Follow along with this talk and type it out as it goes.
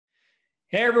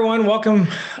Hey everyone, welcome.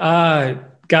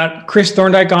 Got Chris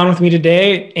Thorndike on with me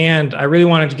today, and I really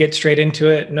wanted to get straight into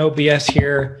it. No BS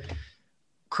here.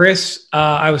 Chris,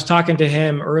 I was talking to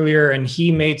him earlier, and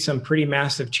he made some pretty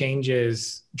massive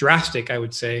changes, drastic, I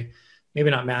would say, maybe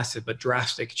not massive, but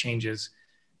drastic changes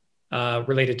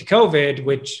related to COVID,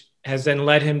 which has then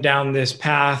led him down this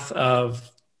path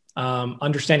of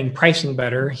understanding pricing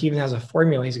better. He even has a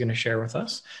formula he's going to share with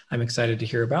us. I'm excited to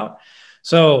hear about.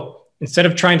 So instead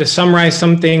of trying to summarize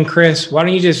something, Chris, why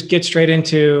don't you just get straight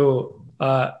into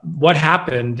what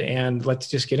happened and let's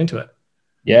just get into it.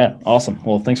 Yeah, awesome.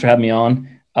 Well, thanks for having me on.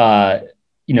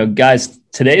 Guys,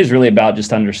 today is really about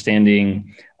just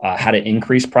understanding how to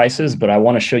increase prices, but I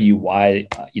want to show you why,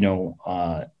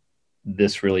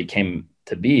 this really came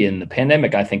to be. And the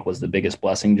pandemic, I think, was the biggest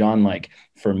blessing, John. Like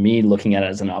for me, looking at it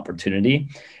as an opportunity,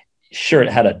 sure, it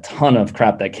had a ton of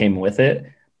crap that came with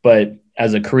it, but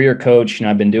as a career coach,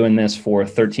 I've been doing this for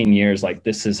 13 years. Like,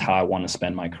 this is how I want to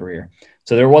spend my career.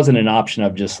 So there wasn't an option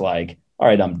of just like, all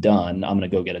right, I'm done. I'm going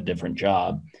to go get a different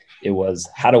job. It was,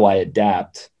 how do I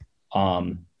adapt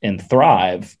and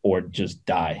thrive, or just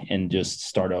die and just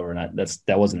start over? And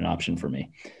that wasn't an option for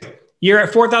me. You're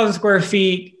at 4,000 square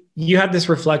feet. You had this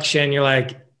reflection. You're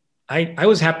like, I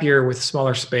was happier with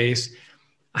smaller space.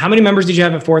 How many members did you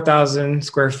have at 4,000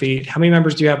 square feet? How many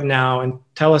members do you have now? And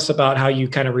tell us about how you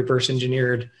kind of reverse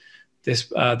engineered this,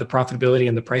 the profitability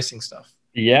and the pricing stuff.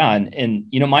 Yeah. And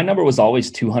my number was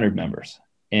always 200 members.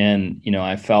 And,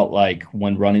 I felt like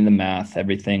when running the math,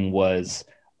 everything was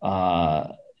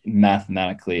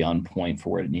mathematically on point for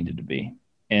where it needed to be.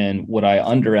 And what I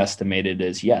underestimated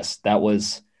is, yes, that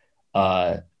was,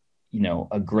 a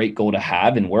great goal to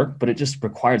have and work, but it just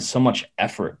required so much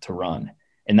effort to run.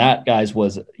 And that, guys,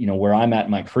 was, where I'm at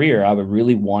in my career. I would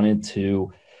really wanted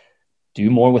to do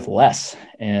more with less.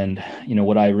 And,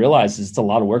 what I realized is it's a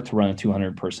lot of work to run a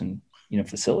 200 person,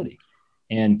 facility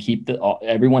and keep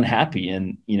everyone happy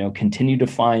and, continue to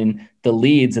find the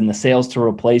leads and the sales to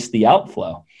replace the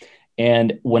outflow.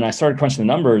 And when I started crunching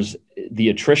the numbers, the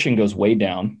attrition goes way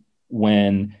down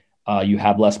when you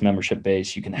have less membership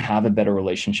base. You can have a better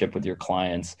relationship with your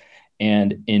clients.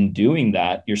 And in doing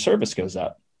that, your service goes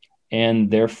up.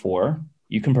 And therefore,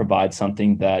 you can provide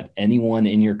something that anyone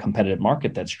in your competitive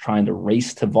market that's trying to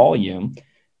race to volume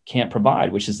can't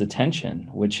provide, which is attention,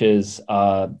 which is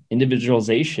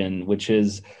individualization, which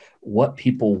is what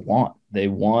people want. They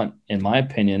want, in my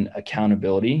opinion,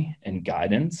 accountability and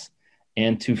guidance,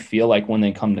 and to feel like when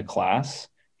they come to class,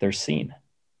 they're seen.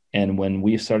 And when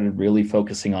we started really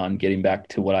focusing on getting back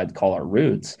to what I'd call our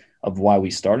roots of why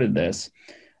we started this,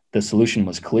 the solution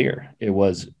was clear. It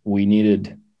was, we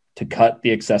needed to cut the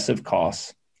excessive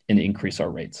costs and increase our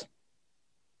rates.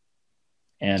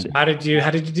 And so how did you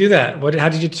do that? How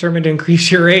did you determine to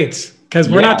increase your rates? Because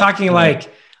we're not talking like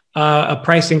a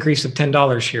price increase of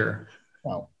 $10 here.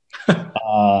 Well,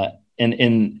 as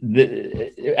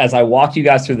I walk you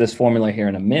guys through this formula here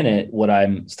in a minute, what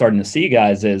I'm starting to see,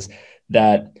 guys, is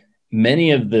that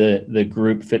many of the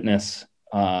group fitness,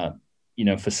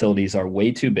 facilities are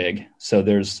way too big. So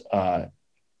there's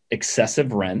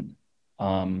excessive rent.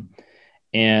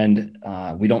 And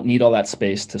we don't need all that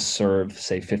space to serve,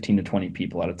 say, 15 to 20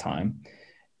 people at a time.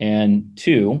 And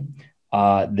two,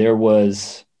 there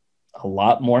was a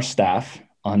lot more staff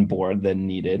on board than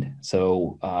needed.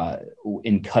 So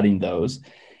in cutting those.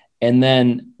 And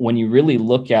then when you really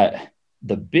look at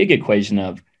the big equation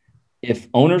of, if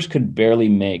owners could barely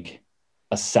make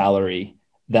a salary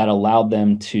that allowed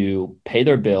them to pay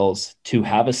their bills, to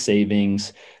have a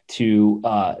savings, to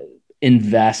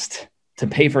invest, to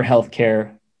pay for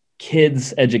healthcare,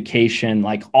 kids' education,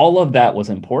 like all of that was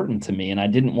important to me. And I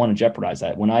didn't want to jeopardize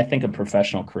that. When I think of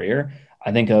professional career,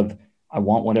 I think of, I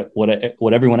want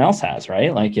what everyone else has,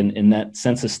 right? Like in that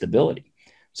sense of stability.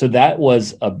 So that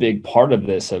was a big part of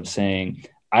this, of saying,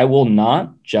 I will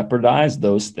not jeopardize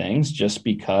those things just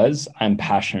because I'm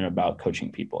passionate about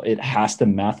coaching people. It has to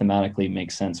mathematically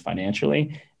make sense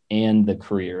financially and the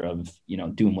career of,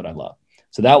 doing what I love.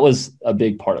 So that was a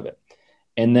big part of it.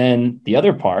 And then the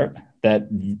other part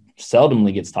that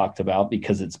seldomly gets talked about,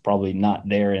 because it's probably not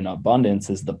there in abundance,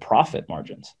 is the profit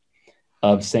margins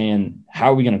of saying, how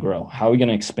are we going to grow? How are we going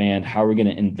to expand? How are we going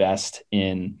to invest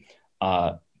in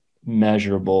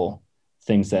measurable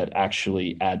things that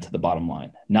actually add to the bottom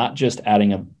line, not just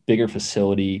adding a bigger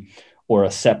facility or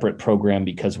a separate program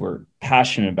because we're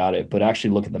passionate about it, but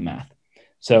actually look at the math.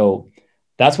 So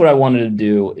that's what I wanted to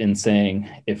do in saying,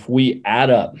 if we add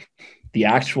up the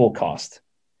actual cost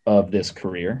of this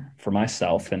career for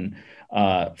myself and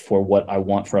for what I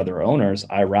want for other owners,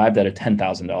 I arrived at a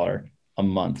 $10,000 a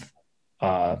month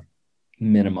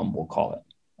minimum, we'll call it.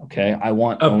 Okay. I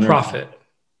want a profit.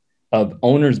 of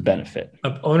owner's benefit.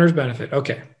 Of owner's benefit.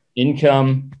 Okay.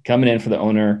 Income coming in for the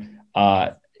owner.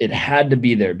 It had to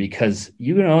be there because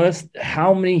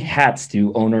how many hats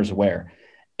do owners wear?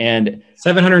 And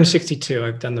 762.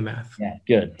 I've done the math. yeah,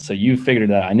 good. So you figured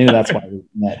that out. I knew that's why we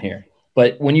met here.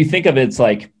 But when you think of it, it's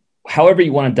like, however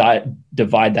you want to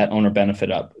divide that owner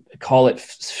benefit up, call it,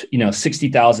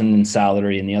 60,000 in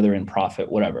salary and the other in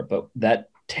profit, whatever. But that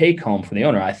take home for the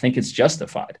owner, I think it's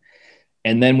justified.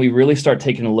 And then we really start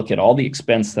taking a look at all the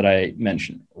expense that I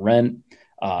mentioned: rent,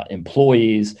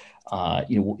 employees,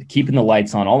 keeping the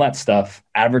lights on, all that stuff,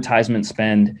 advertisement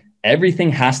spend,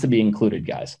 everything has to be included,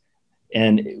 guys.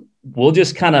 And we'll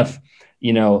just kind of,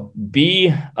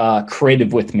 be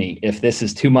creative with me if this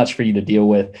is too much for you to deal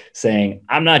with, saying,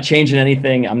 I'm not changing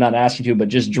anything, I'm not asking you, but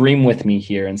just dream with me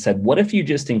here and said, what if you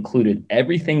just included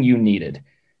everything you needed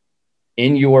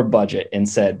in your budget and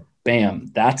said, bam,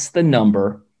 that's the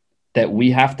number that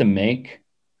we have to make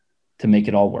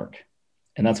it all work.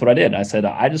 And that's what I did. I said,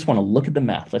 I just want to look at the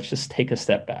math. Let's just take a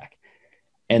step back.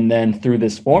 And then through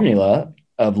this formula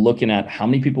of looking at how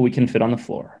many people we can fit on the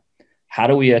floor, how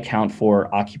do we account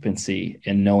for occupancy,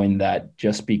 and knowing that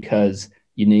just because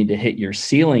you need to hit your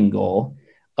ceiling goal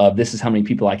of this is how many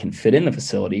people I can fit in the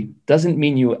facility doesn't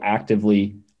mean you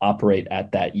actively operate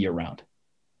at that year round.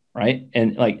 Right.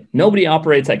 And like, nobody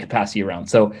operates at capacity year round.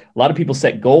 So a lot of people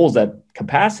set goals at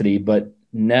capacity, but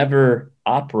never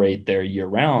operate there year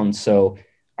round. So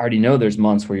I already know there's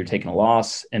months where you're taking a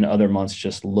loss and other months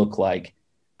just look like,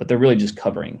 but they're really just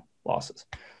covering losses.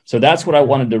 So that's what I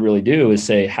wanted to really do, is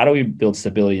say, how do we build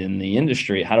stability in the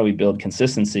industry? How do we build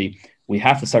consistency? We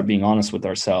have to start being honest with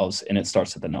ourselves, and it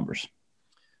starts with the numbers.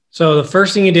 So the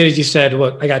first thing you did is you said,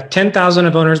 look, I got 10,000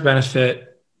 of owner's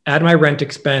benefit, add my rent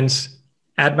expense,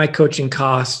 add my coaching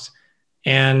costs,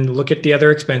 and look at the other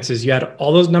expenses. You add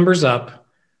all those numbers up,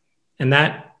 and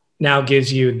that now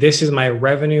gives you, this is my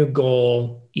revenue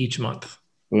goal each month.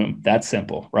 Boom. That's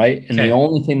simple, right? And the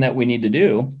only thing that we need to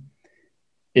do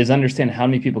is understand how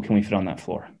many people can we fit on that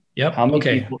floor. Yep. How many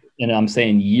people, and I'm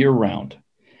saying year round.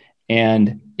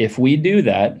 And if we do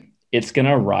that, it's going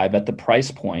to arrive at the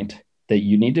price point that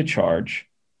you need to charge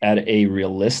at a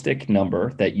realistic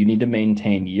number that you need to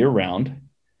maintain year round,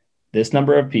 this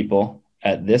number of people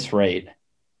at this rate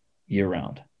year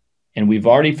round. And we've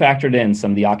already factored in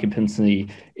some of the occupancy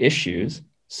issues.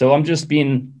 So I'm just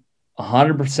being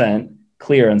 100%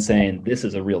 clear and saying this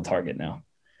is a real target now.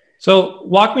 So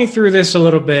walk me through this a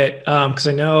little bit, because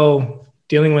I know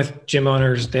dealing with gym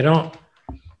owners, they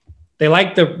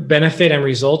like the benefit and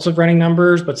results of running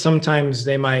numbers, but sometimes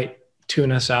they might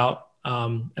tune us out.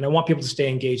 And I want people to stay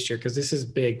engaged here, because this is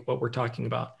big, what we're talking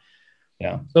about.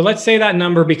 Yeah. So let's say that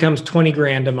number becomes 20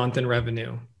 grand a month in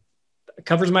revenue. It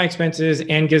covers my expenses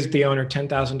and gives the owner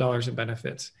 $10,000 in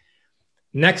benefits.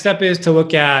 Next step is to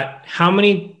look at how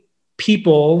many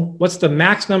people, what's the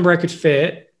max number I could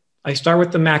fit. I start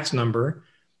with the max number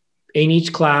in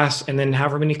each class, and then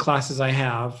however many classes I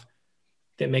have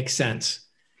that makes sense.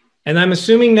 And I'm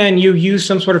assuming then you use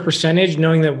some sort of percentage,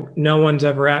 knowing that no one's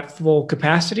ever at full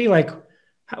capacity. Like,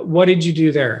 what did you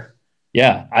do there?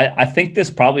 Yeah, I think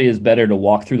this probably is better to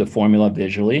walk through the formula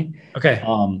visually. Okay.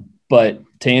 But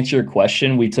to answer your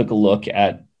question, we took a look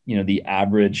at, the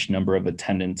average number of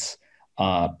attendants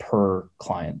per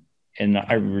client. And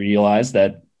I realized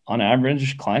that on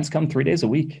average, clients come 3 days a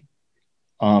week.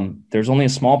 There's only a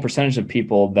small percentage of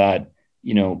people that,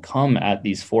 come at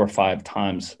these 4 or 5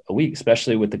 times a week,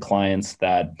 especially with the clients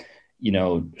that,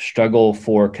 struggle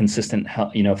for consistent,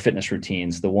 fitness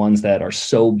routines, the ones that are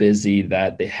so busy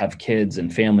that they have kids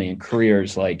and family and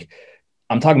careers. Like,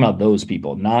 I'm talking about those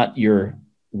people, not your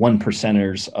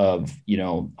 1%ers of,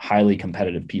 highly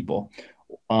competitive people.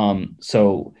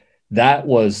 So that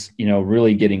was,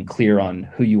 really getting clear on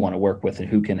who you want to work with and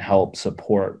who can help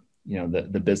support,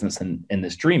 the business and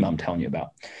this dream I'm telling you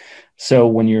about. So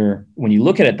when you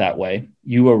look at it that way,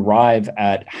 you arrive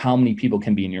at how many people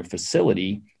can be in your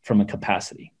facility from a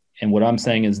capacity. And what I'm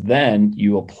saying is then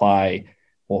you apply,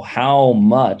 well, how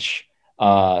much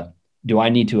do I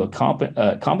need to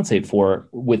compensate for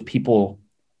with people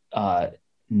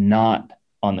not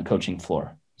on the coaching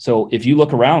floor? So if you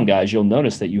look around, guys, you'll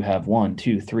notice that you have 1,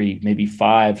 2, 3, maybe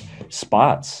 5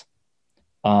 spots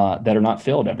that are not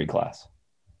filled every class.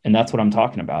 And that's what I'm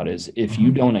talking about, is if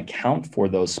you don't account for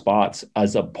those spots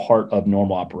as a part of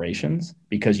normal operations,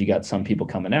 because you got some people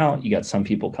coming out, you got some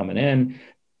people coming in,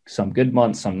 some good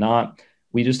months, some not,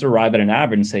 we just arrive at an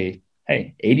average and say,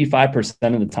 hey,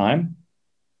 85% of the time,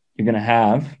 you're going to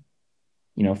have,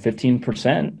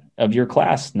 15% of your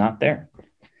class not there.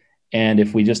 And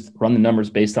if we just run the numbers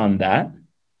based on that,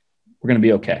 we're going to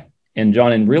be okay. And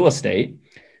John, in real estate,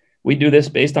 we do this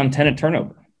based on tenant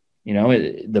turnover.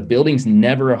 The building's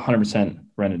never 100%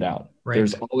 rented out. Right.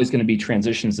 There's always going to be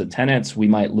transitions of tenants. We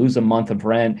might lose a month of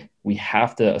rent. We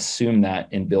have to assume that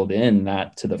and build in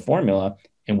that to the formula,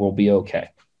 and we'll be okay.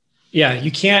 Yeah, you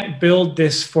can't build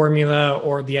this formula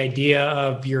or the idea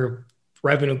of your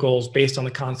revenue goals based on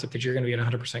the concept that you're going to be at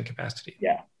 100% capacity.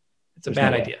 Yeah. It's a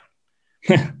bad idea.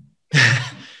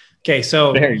 Okay,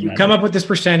 so you come up with this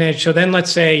percentage. So then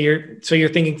let's say you're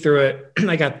thinking through it.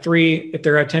 I got if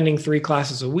they're attending 3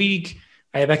 classes a week,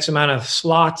 I have X amount of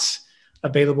slots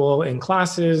available in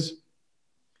classes.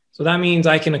 So that means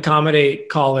I can accommodate,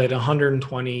 call it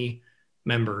 120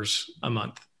 members a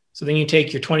month. So then you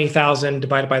take your 20,000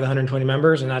 divided by the 120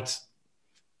 members, and that's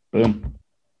boom.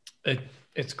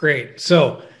 It's great.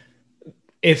 So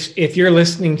if you're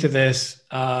listening to this,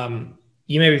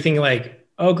 you may be thinking like,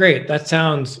 oh, great. That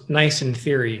sounds nice in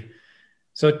theory.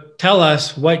 So tell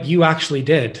us what you actually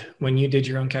did when you did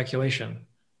your own calculation.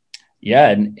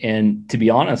 Yeah. And to be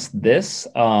honest, this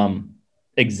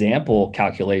example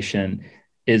calculation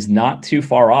is not too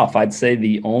far off. I'd say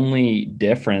the only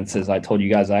difference is I told you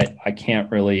guys I can't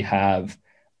really have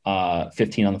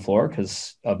 15 on the floor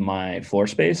because of my floor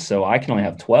space. So I can only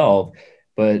have 12.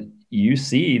 But you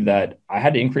see that I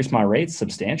had to increase my rates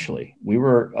substantially. We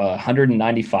were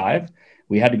 195.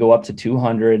 We had to go up to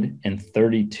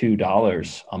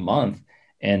 $232 a month.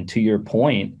 And to your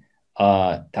point,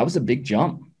 that was a big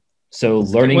jump. So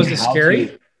learning was it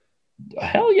scary?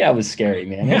 Hell yeah, it was scary,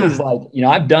 man. Yeah. It was like,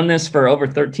 I've done this for over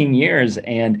 13 years.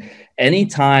 And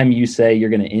anytime you say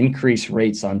you're going to increase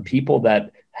rates on people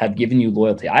that have given you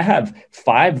loyalty, I have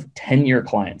 5 10-year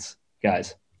clients,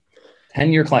 guys.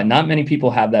 10-year client. Not many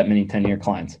people have that many 10-year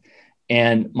clients.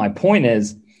 And my point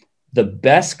is, the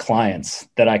best clients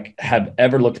that I have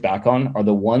ever looked back on are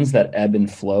the ones that ebb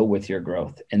and flow with your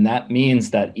growth. And that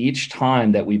means that each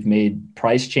time that we've made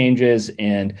price changes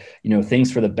and,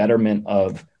 things for the betterment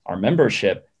of our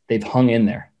membership, they've hung in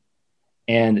there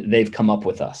and they've come up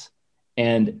with us.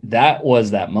 And that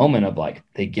was that moment of like,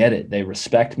 they get it. They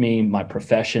respect me, my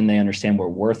profession. They understand we're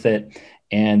worth it.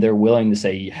 And they're willing to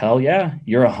say, hell yeah,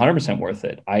 you're 100% worth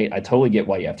it. I totally get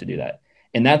why you have to do that.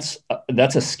 And that's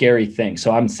a scary thing.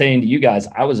 So I'm saying to you guys,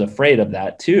 I was afraid of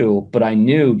that too, but I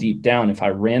knew deep down if I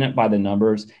ran it by the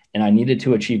numbers and I needed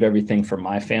to achieve everything for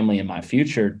my family and my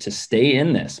future to stay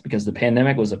in this, because the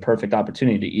pandemic was a perfect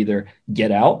opportunity to either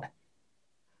get out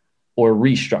or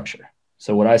restructure.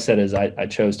 So what I said is I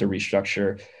chose to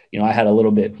restructure. I had a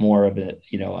little bit more of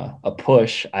a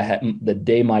push. I had the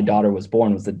day my daughter was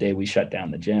born was the day we shut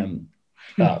down the gym,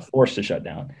 forced to shut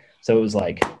down. So it was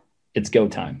like, it's go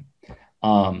time.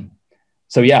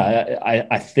 So yeah,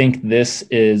 I think this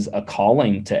is a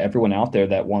calling to everyone out there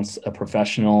that wants a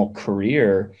professional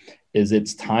career. Is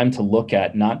it's time to look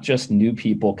at not just new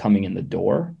people coming in the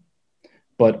door,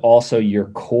 but also your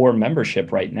core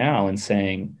membership right now and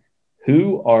saying,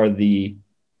 who are the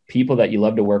people that you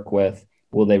love to work with?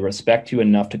 Will they respect you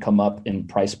enough to come up in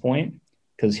price point?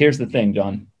 Because here's the thing,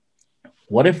 John,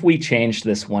 what if we changed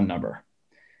this one number?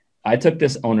 I took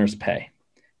this owner's pay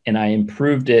and I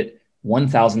improved it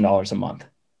 $1,000 a month.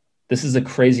 This is a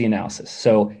crazy analysis.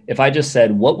 So if I just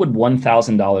said, what would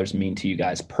 $1,000 mean to you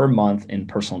guys per month in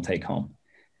personal take home?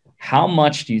 How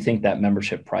much do you think that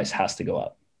membership price has to go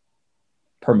up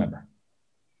per member?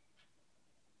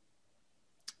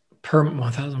 Per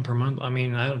 1,000 per month. I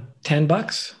mean,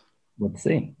 $10. Let's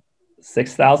see,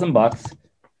 $6,000.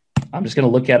 I'm just going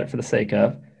to look at it for the sake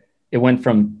of. It went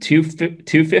from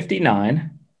 $259.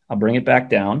 I'll bring it back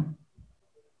down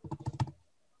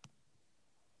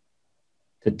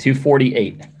to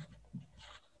 $248.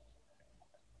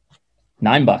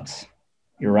 $9.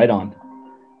 You're right on.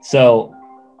 So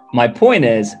my point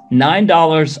is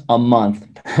 $9 a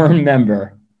month per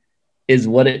member is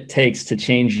what it takes to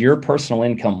change your personal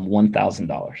income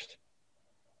 $1,000.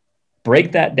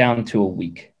 Break that down to a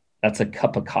week. That's a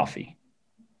cup of coffee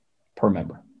per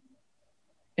member.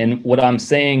 And what I'm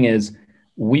saying is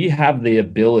we have the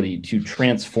ability to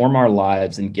transform our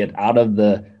lives and get out of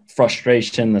the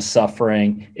frustration, the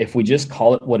suffering, if we just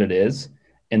call it what it is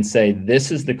and say,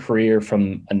 this is the career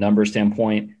from a number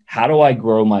standpoint. How do I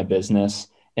grow my business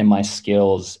and my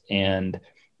skills and,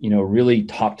 really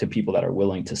talk to people that are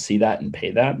willing to see that and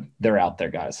pay that? They're out there,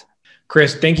 guys.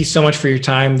 Chris, thank you so much for your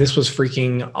time. This was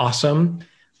freaking awesome.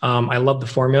 I love the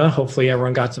formula. Hopefully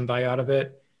everyone got some value out of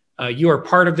it. You are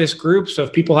part of this group. So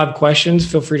if people have questions,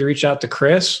 feel free to reach out to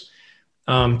Chris,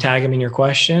 tag him in your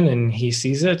question and he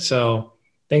sees it. So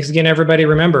thanks again, everybody.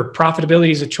 Remember,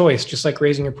 profitability is a choice, just like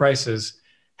raising your prices.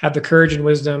 Have the courage and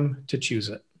wisdom to choose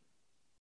it.